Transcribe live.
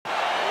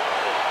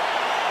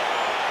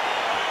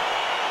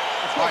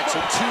All right,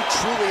 so two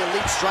truly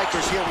elite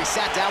strikers here. We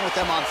sat down with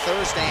them on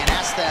Thursday and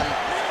asked them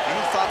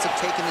any thoughts of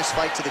taking this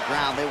fight to the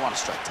ground. They want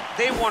to strike tonight.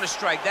 They want to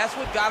strike. That's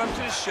what got them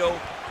to the show.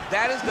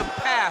 That is the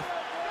path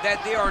that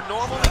they are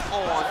normally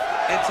on,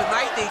 and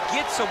tonight they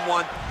get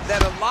someone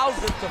that allows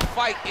them to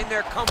fight in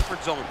their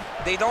comfort zone.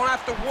 They don't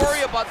have to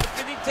worry about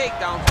defending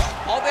takedowns.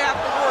 All they have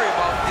to worry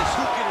about is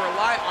who can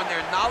rely on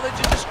their knowledge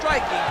in the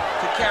striking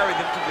to carry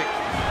them to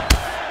victory.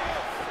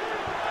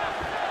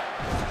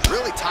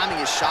 Really timing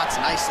his shots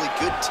nicely,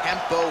 good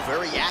tempo,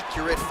 very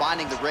accurate,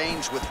 finding the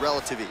range with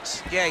relative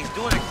ease. Yeah, he's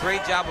doing a great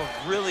job of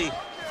really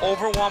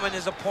overwhelming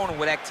his opponent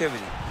with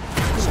activity.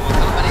 So a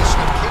combination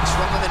of kicks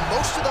from him, and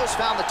most of those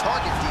found the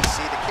target,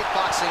 DC. The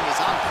kickboxing is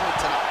on point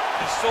tonight.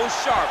 He's so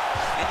sharp,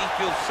 and he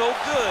feels so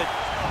good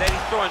that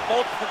he's throwing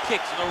multiple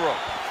kicks in a row.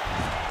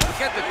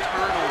 Look at the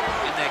turnover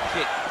in that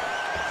kick.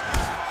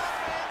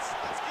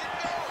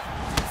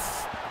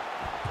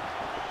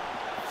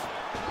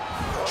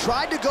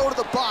 Tried to go to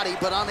the body,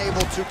 but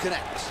unable to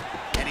connect.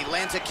 And he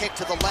lands a kick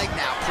to the leg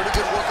now. Pretty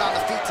good work on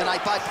the feet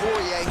tonight by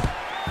Poirier.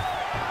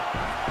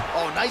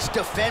 Oh, nice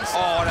defense.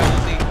 Oh, that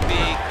was a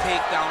big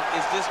takedown.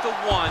 Is this the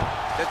one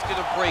that's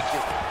gonna break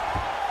it?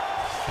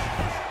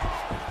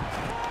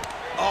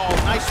 Oh,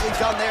 nicely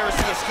done there as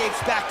he escapes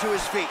back to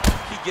his feet.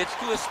 He gets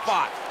to his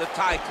spot, the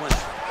tie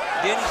clinch.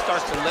 Then he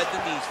starts to let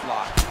the knees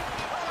fly.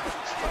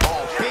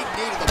 Oh, big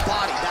knee to the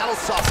body. That'll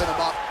soften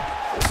him up.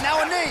 Now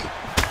a knee.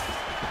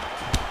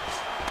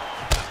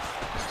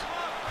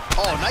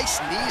 Oh, nice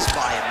knees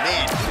by him.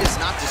 Man, he does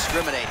not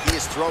discriminate. He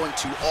is throwing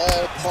to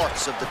all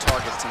parts of the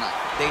target tonight.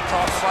 They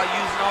talk about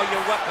using all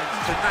your weapons.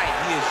 Tonight,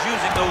 he is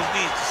using those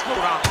knees to slow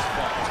down his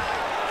opponent.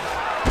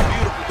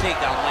 Beautiful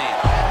takedown land.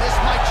 And this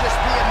might just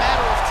be a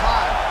matter of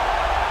time.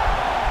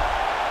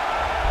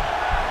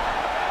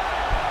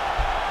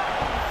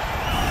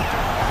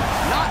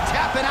 Not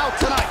tapping out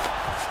tonight.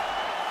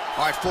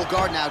 All right, full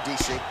guard now,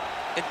 DC.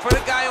 And for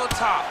the guy on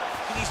top,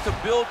 he needs to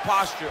build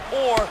posture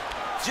or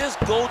just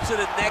go to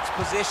the next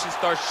position,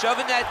 start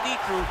shoving that knee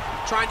through,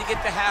 trying to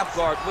get the half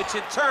guard, which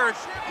in turn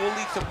will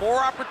lead to more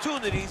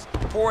opportunities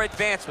for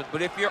advancement.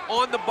 But if you're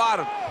on the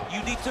bottom, you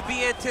need to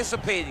be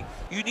anticipating,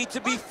 you need to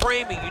be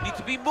framing, you need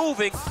to be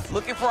moving,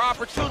 looking for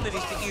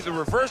opportunities to either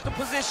reverse the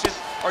position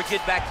or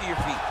get back to your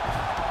feet.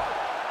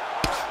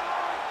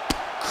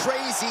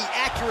 Crazy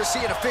accuracy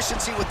and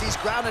efficiency with these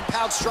ground and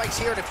pound strikes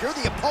here, and if you're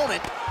the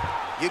opponent,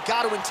 you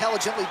got to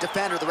intelligently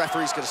defend or the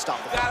referee's going to stop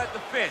the fight. You got to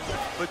defend,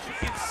 but you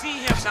can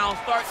see him now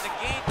starting to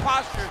gain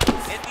posture,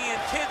 and the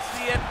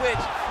intensity at which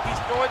he's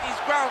throwing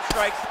these ground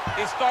strikes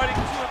is starting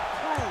to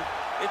improve.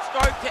 It's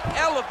starting to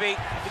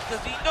elevate because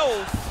he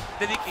knows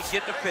that he can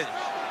get the finish.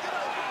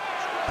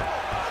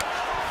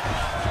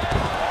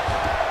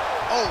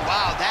 Oh,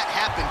 wow, that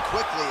happened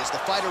quickly as the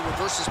fighter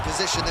reverses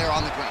position there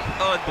on the ground.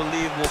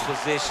 Unbelievable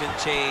position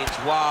change.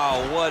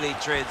 Wow, what a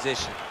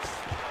transition.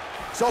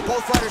 So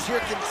both fighters here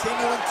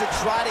continuing to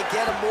try to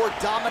get a more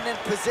dominant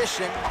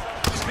position.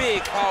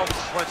 Big, powerful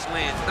punch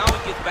lands. Now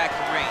he gets back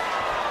to range.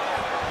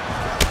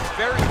 It's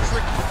very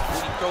tricky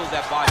when he throws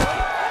that body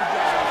kick.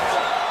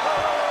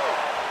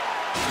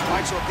 All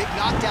right, so a big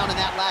knockdown in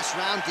that last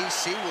round,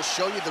 DC. We'll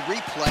show you the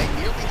replay.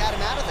 Nearly had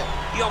him out of there.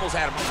 He almost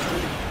had him.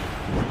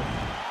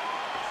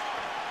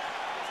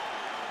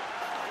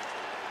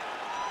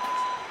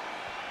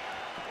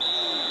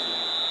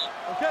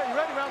 Okay, you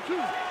ready? Round two.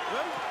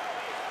 Ready?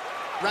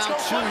 Round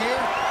two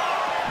here.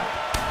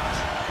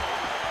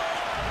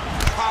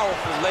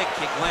 Powerful leg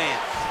kick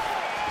lands.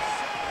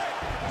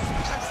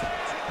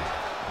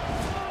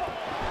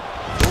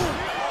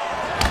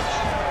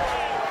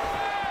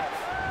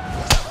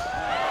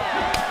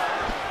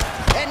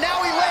 And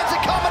now he lands a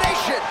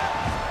combination.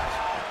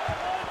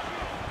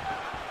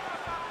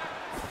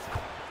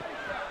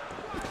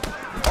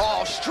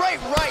 Oh, straight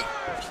right.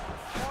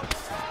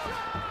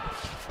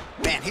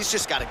 Man, he's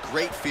just got a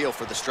great feel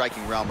for the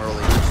striking realm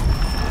early.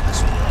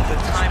 The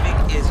timing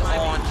is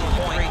on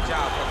point. Great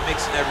job of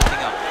mixing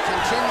everything up.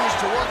 Continues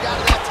to work out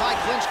of that tie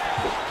clinch.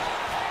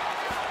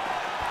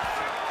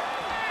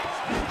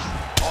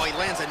 Oh, he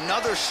lands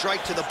another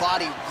strike to the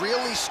body,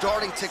 really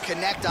starting to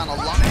connect on a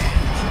lot. Man.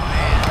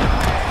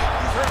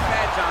 He's hurt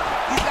bad, John.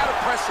 He's got to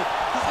press him.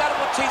 He's got to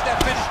go chase that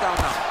finish down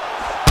now.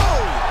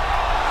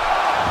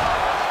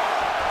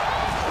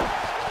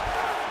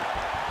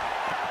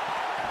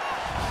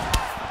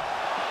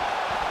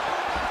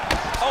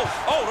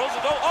 Oh, those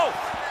are those. Oh,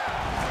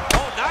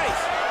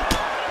 nice.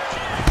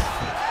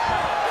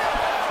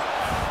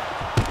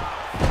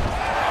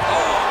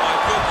 Oh, my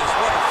goodness,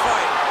 what a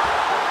fight.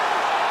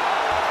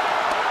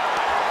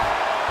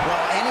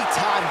 Well,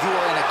 anytime you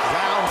are in a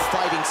ground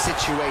fighting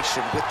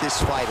situation with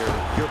this fighter,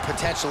 you're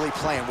potentially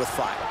playing with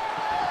fire.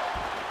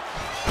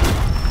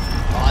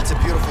 Oh, that's a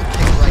beautiful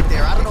kick right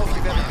there. I don't know if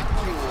you've ever been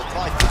cool.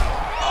 Probably.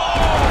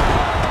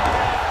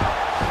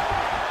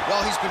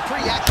 Well, he's been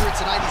pretty accurate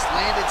tonight. He's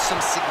landed some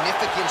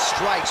significant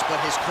strikes,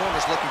 but his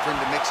corner's looking for him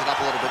to mix it up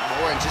a little bit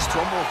more and just throw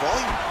more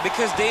volume.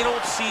 Because they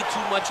don't see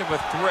too much of a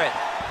threat.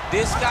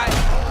 This guy...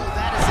 Oh,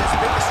 that is as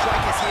big a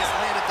strike as he has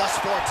landed thus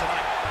far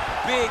tonight.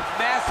 Big,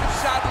 massive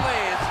shot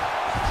lands,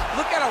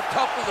 Look at how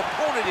tough his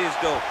opponent is,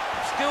 though.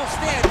 Still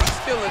standing,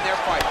 still in their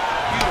fight.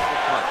 Beautiful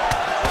punch.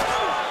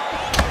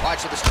 All right,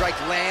 so the strike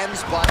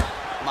lands, but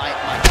my...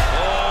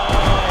 Oh!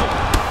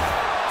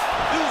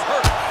 Dude's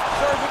hurt.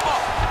 Serve him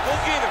up. Go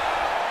get him.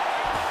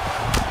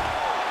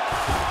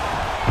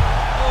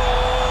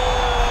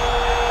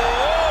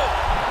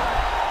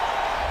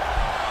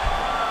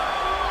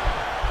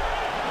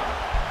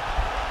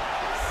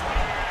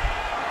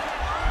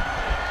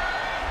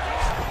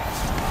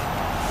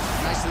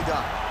 Nicely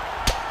done.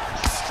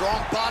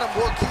 Strong bottom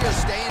work here,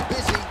 staying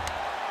busy.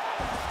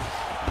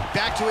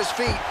 Back to his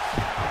feet.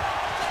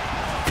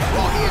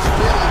 Well, he has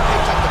really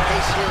picked up the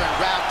pace here in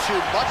round 2.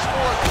 Much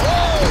more.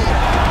 Oh!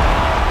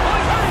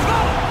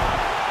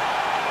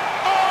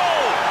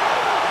 Oh!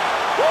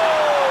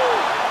 Woo!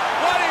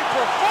 What a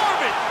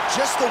performance!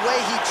 Just the way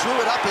he drew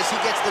it up as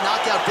he gets the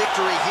knockout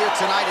victory here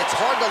tonight. It's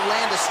hard to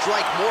land a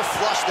strike more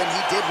flush than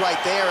he did right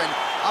there, and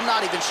I'm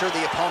not even sure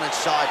the opponent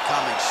saw it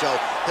coming. So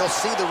he'll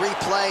see the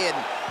replay and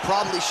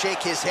probably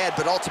shake his head,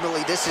 but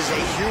ultimately this is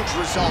a huge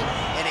result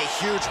and a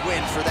huge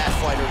win for that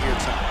fighter here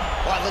tonight.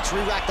 All right, let's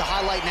re-rack the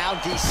highlight now,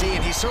 DC,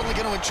 and he's certainly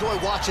going to enjoy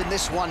watching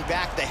this one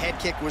back. The head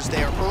kick was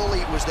there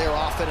early, was there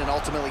often, and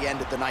ultimately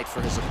ended the night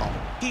for his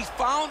opponent. He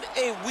found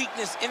a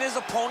weakness in his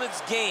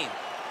opponent's game.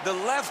 The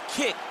left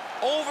kick,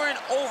 over and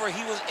over,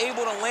 he was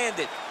able to land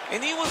it.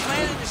 And he was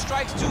landing the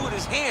strikes too with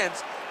his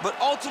hands, but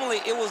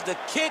ultimately it was the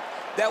kick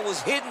that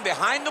was hidden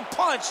behind the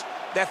punch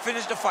that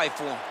finished the fight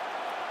for him.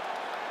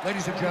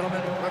 Ladies and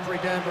gentlemen,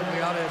 referee Dan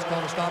Miragliotta has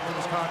called a stop to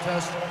this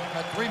contest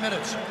at 3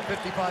 minutes,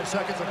 55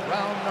 seconds of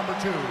round number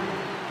 2.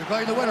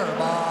 Declaring the winner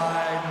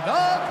by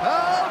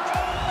knockout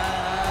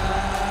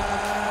and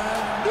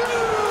new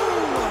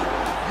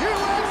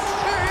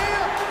UFC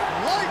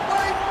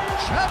lightweight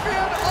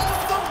champion of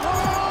the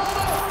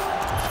world,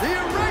 the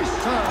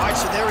Eraser. All right,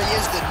 so there he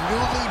is, the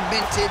newly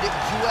minted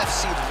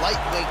UFC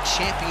lightweight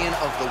champion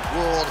of the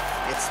world.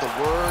 It's the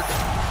word,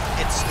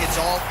 it's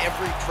all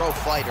every pro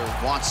fighter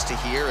wants to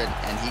hear,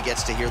 and he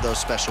gets to hear those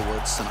special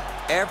words tonight.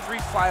 Every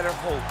fighter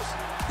hopes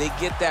they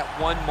get that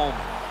one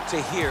moment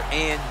to hear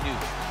and new.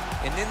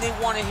 And then they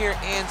want to hear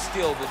and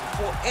still, but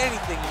before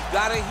anything, you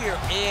gotta hear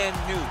and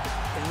new.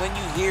 And when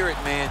you hear it,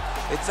 man,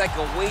 it's like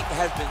a weight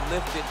has been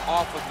lifted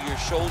off of your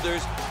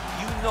shoulders.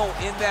 You know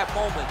in that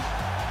moment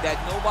that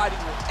nobody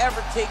will ever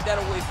take that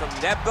away from you.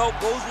 That belt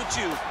goes with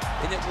you,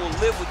 and it will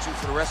live with you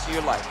for the rest of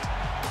your life.